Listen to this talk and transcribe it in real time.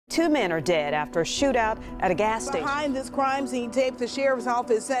Two men are dead after a shootout at a gas station. Behind this crime scene tape, the sheriff's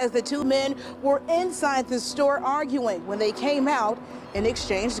office says the two men were inside the store arguing when they came out and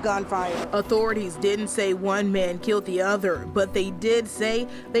exchanged gunfire. Authorities didn't say one man killed the other, but they did say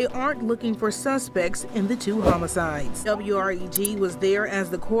they aren't looking for suspects in the two homicides. WREG was there as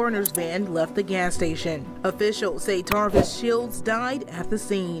the coroner's van left the gas station. Officials say Tarvis Shields died at the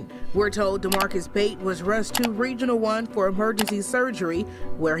scene. We're told DeMarcus Pate was rushed to Regional 1 for emergency surgery,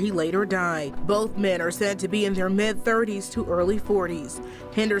 where he later died. Both men are said to be in their mid-30s to early 40s.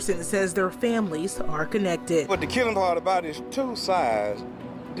 Henderson says their families are connected. But the killing part about it is two sides.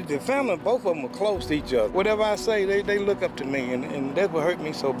 The family, both of them are close to each other. Whatever I say, they look up to me, and that's what hurt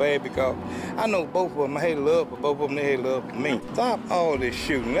me so bad, because I know both of them had love for both of them, they had love for me. Stop all this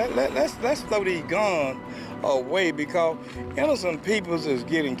shooting. Let's throw these guns away, because innocent people is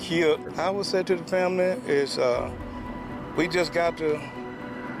getting killed. I would say to the family is we just got to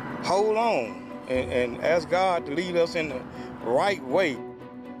hold on and ask God to lead us in the right way.